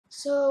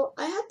So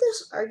I had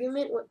this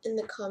argument in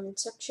the comment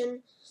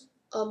section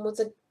with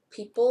the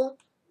people,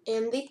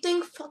 and they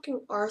think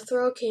fucking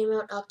Arthro came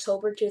out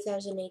October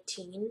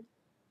 2018.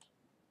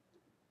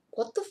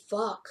 What the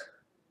fuck?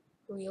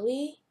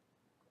 Really?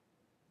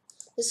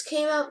 This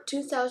came out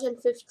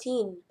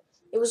 2015.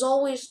 It was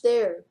always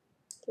there.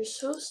 They're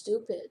so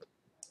stupid.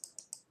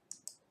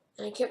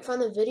 And I can't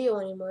find the video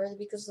anymore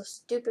because the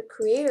stupid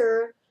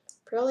creator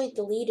probably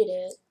deleted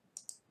it.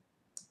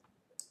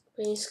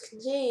 But as you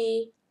can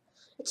see,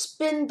 it's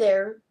been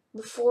there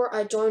before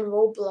I joined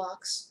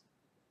Roblox.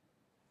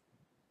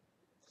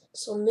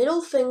 So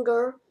middle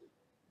finger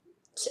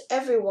to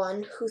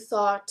everyone who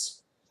thought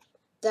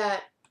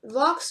that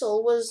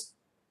voxel was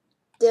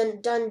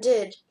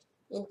dundid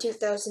in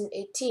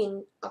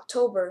 2018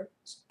 October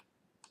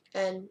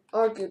and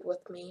argued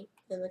with me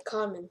in the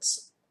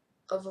comments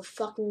of a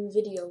fucking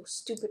video,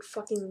 stupid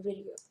fucking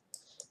video.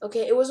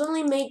 Okay, it was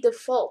only made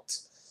default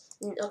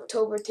in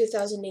October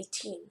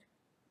 2018.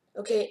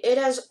 Okay, it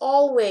has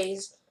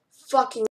always fucking